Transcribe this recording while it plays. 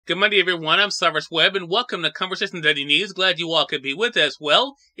Good Monday, everyone. I'm Cyrus Webb, and welcome to Conversation Daily News. Glad you all could be with us.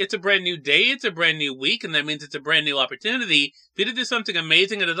 Well, it's a brand new day, it's a brand new week, and that means it's a brand new opportunity for you to do something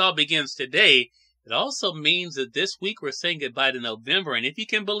amazing, and it all begins today. It also means that this week we're saying goodbye to November, and if you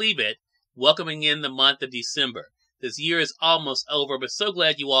can believe it, welcoming in the month of December. This year is almost over, but so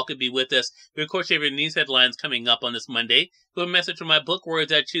glad you all could be with us. We, of course, have your news headlines coming up on this Monday. We have a message from my book,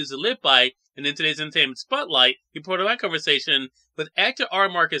 Words I Choose to Live By, and in today's Entertainment Spotlight, we report on my conversation with actor R.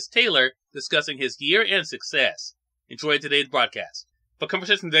 Marcus Taylor discussing his year and success. Enjoy today's broadcast. For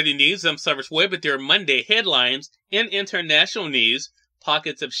Conversation Daily News, I'm Cyrus Webb with your Monday headlines. In international news,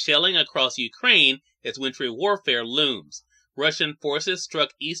 pockets of shelling across Ukraine as wintry warfare looms. Russian forces struck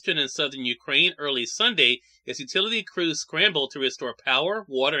eastern and southern Ukraine early Sunday as utility crews scrambled to restore power,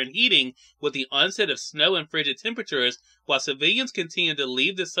 water, and heating with the onset of snow and frigid temperatures, while civilians continue to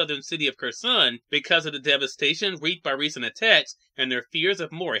leave the southern city of Kherson because of the devastation wreaked by recent attacks and their fears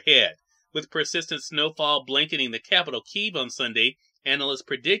of more ahead. With persistent snowfall blanketing the capital Kyiv on Sunday, analysts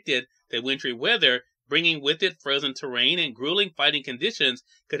predicted that wintry weather, bringing with it frozen terrain and grueling fighting conditions,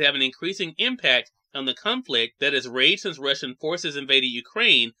 could have an increasing impact on the conflict that has raged since Russian forces invaded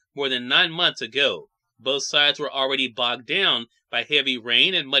Ukraine more than 9 months ago. Both sides were already bogged down by heavy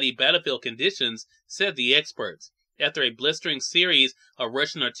rain and muddy battlefield conditions, said the experts. After a blistering series of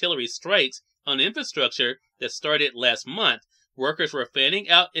Russian artillery strikes on infrastructure that started last month, workers were fanning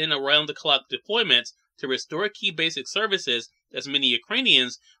out in around-the-clock deployments to restore key basic services, as many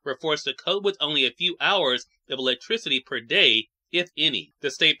Ukrainians were forced to cope with only a few hours of electricity per day, if any.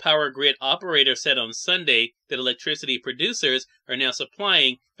 The state power grid operator said on Sunday that electricity producers are now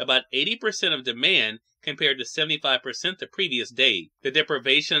supplying about 80% of demand compared to 75% the previous day. The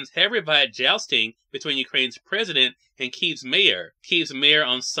deprivations have revived jousting between Ukraine's president and Kyiv's mayor. Kyiv's mayor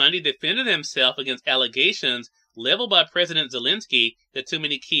on Sunday defended himself against allegations leveled by President Zelensky that too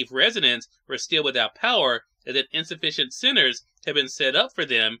many Kyiv residents were still without power and that insufficient centers have been set up for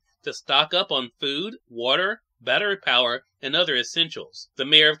them to stock up on food, water, battery power, and other essentials. The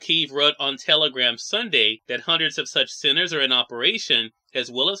mayor of Kyiv wrote on Telegram Sunday that hundreds of such centers are in operation,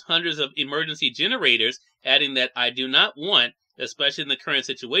 as well as hundreds of emergency generators, adding that I do not want, especially in the current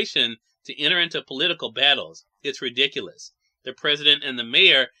situation, to enter into political battles. It's ridiculous. The president and the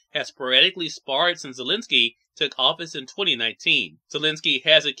mayor have sporadically sparred since Zelensky took office in 2019. Zelensky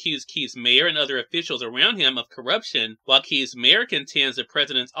has accused Kyiv's mayor and other officials around him of corruption, while Kyiv's mayor contends the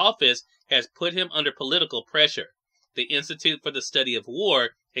president's office has put him under political pressure. The Institute for the Study of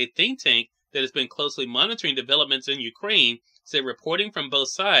War, a think tank that has been closely monitoring developments in Ukraine, said reporting from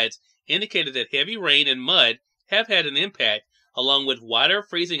both sides indicated that heavy rain and mud have had an impact, along with wider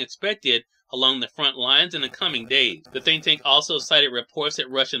freezing expected along the front lines in the coming days. The think tank also cited reports that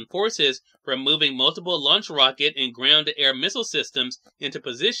Russian forces were moving multiple launch rocket and ground-to-air missile systems into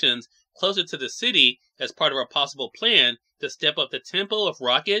positions closer to the city as part of a possible plan to step up the tempo of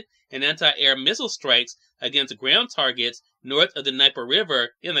rocket and anti-air missile strikes against ground targets north of the Dnieper River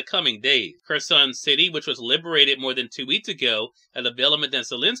in the coming days. Kherson City, which was liberated more than 2 weeks ago, a development that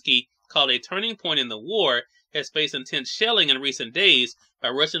Zelensky called a turning point in the war, has faced intense shelling in recent days by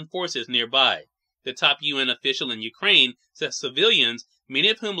Russian forces nearby. The top UN official in Ukraine says civilians, many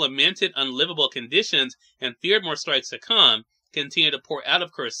of whom lamented unlivable conditions and feared more strikes to come, continue to pour out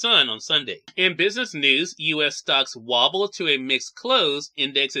of Kherson on Sunday. In business news, U.S. stocks wobbled to a mixed close,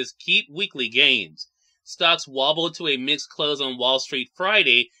 indexes keep weekly gains. Stocks wobbled to a mixed close on Wall Street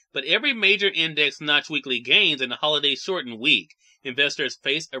Friday, but every major index notched weekly gains in a holiday-shortened week. Investors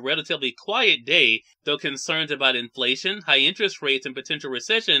face a relatively quiet day, though concerns about inflation, high interest rates, and potential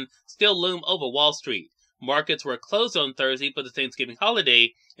recession still loom over Wall Street. Markets were closed on Thursday for the Thanksgiving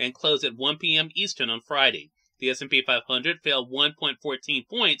holiday and closed at 1 p.m. Eastern on Friday. The S&P 500 fell 1.14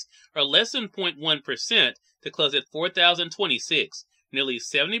 points, or less than 0.1%, to close at 4,026. Nearly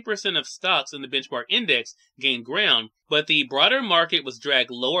 70% of stocks in the benchmark index gained ground, but the broader market was dragged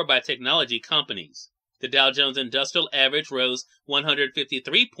lower by technology companies. The Dow Jones Industrial Average rose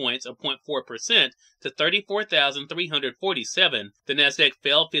 153 points, or 0.4%, to 34,347. The Nasdaq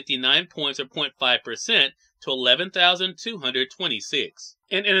fell 59 points, or 0.5%, to 11,226.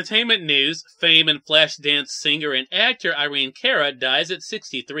 In entertainment news, fame and Flashdance singer and actor Irene Cara dies at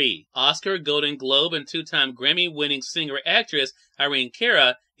 63. Oscar, Golden Globe, and two-time Grammy-winning singer-actress Irene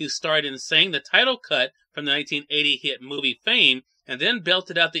Cara, who starred and sang the title cut from the 1980 hit movie Fame, and then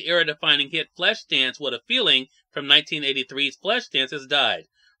belted out the era-defining hit Flashdance What a Feeling from 1983's Flashdance, has died.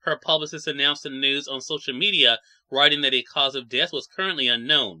 Her publicist announced the news on social media, writing that a cause of death was currently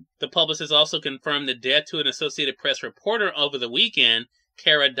unknown. The publicist also confirmed the death to an Associated Press reporter over the weekend.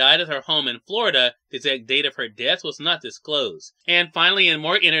 Kara died at her home in Florida. The exact date of her death was not disclosed. And finally, in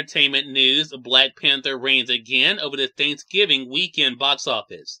more entertainment news, Black Panther reigns again over the Thanksgiving weekend box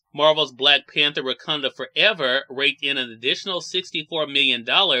office. Marvel's Black Panther Wakanda Forever raked in an additional $64 million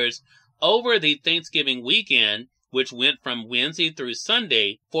over the Thanksgiving weekend, which went from Wednesday through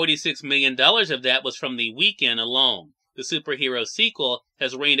Sunday. $46 million of that was from the weekend alone. The superhero sequel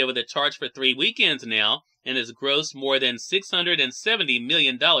has reigned over the charts for 3 weekends now and has grossed more than $670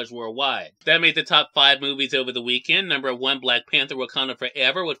 million worldwide. That made the top 5 movies over the weekend. Number 1, Black Panther Wakanda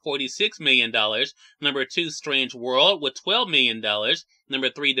Forever with $46 million. Number 2, Strange World with $12 million. Number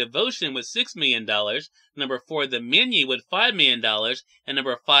 3, Devotion with $6 million. Number 4, The Menu with $5 million. And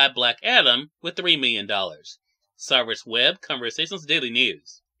number 5, Black Adam with $3 million. Cyrus Webb, Conversations Daily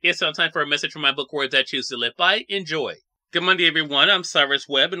News. It's now time for a message from my book, Words I Choose to Live By. Enjoy. Good Monday, everyone. I'm Cyrus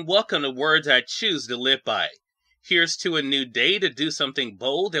Webb, and welcome to Words I Choose to Live By. Here's to a new day to do something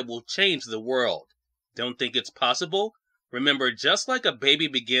bold that will change the world. Don't think it's possible? Remember, just like a baby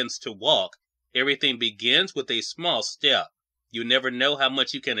begins to walk, everything begins with a small step. You never know how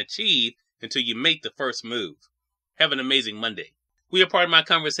much you can achieve until you make the first move. Have an amazing Monday. We are part of my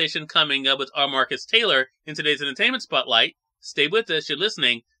conversation coming up with R. Marcus Taylor in today's Entertainment Spotlight. Stay with us. You're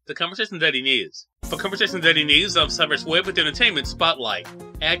listening to Conversation Daily News. For Conversation Daily News, I'm Cyrus Webb with Entertainment Spotlight.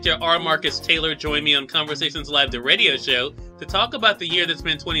 Actor R. Marcus Taylor joined me on Conversations Live, the radio show, to talk about the year that's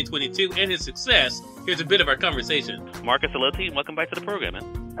been 2022 and his success. Here's a bit of our conversation. Marcus, hello to you. Welcome back to the program,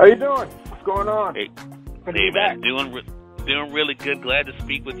 man. How you doing? What's going on? Hey man, doing really good. Glad to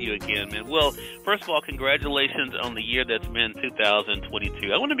speak with you again, man. Well, first of all, congratulations on the year that's been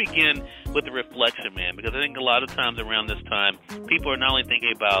 2022. I want to begin with the reflection, man, because I think a lot of times around this time, people are not only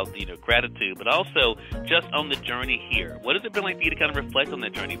thinking about, gratitude, but also just on the journey here. What has it been like for you to kind of reflect on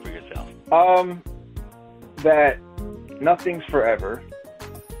that journey for yourself? That nothing's forever,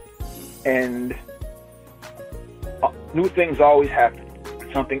 and new things always happen.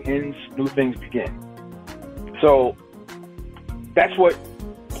 When something ends, new things begin. So that's what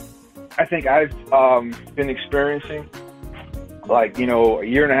I think I've been experiencing. Like, a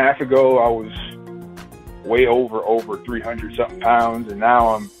year and a half ago, I was way over 300 something pounds, and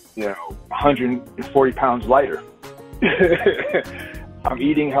now I'm 140 pounds lighter. I'm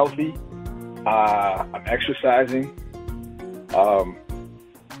eating healthy. I'm exercising. I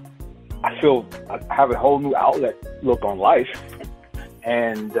feel I have a whole new outlook on life,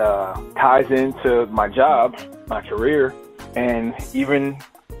 and ties into my job, my career, and even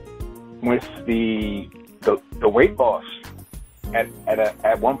with the weight loss.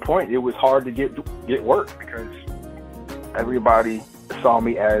 At one point, it was hard to get work because everybody saw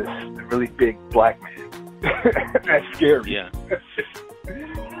me as a really big black man. That's scary. Yeah.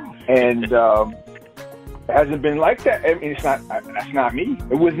 And it hasn't been like that. I mean, that's not me.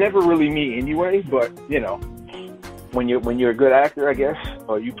 It was never really me anyway. But when you're a good actor, I guess,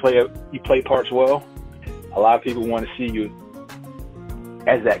 or you play parts well, a lot of people want to see you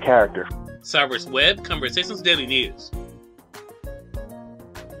as that character. Cyrus Webb, Conversations Daily News.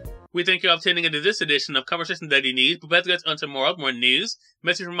 We thank you all for tuning into this edition of Conversation Daily News. But back to guys on tomorrow, more news,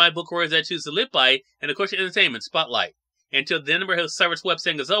 message from my book, Words I Choose to Live By, and of course your entertainment spotlight. Until then, remember Cyrus Webb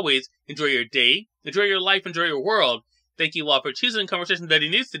saying, as always, enjoy your day, enjoy your life, enjoy your world. Thank you all for choosing Conversation Daily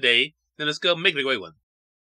News today. Then let's go make it a great one.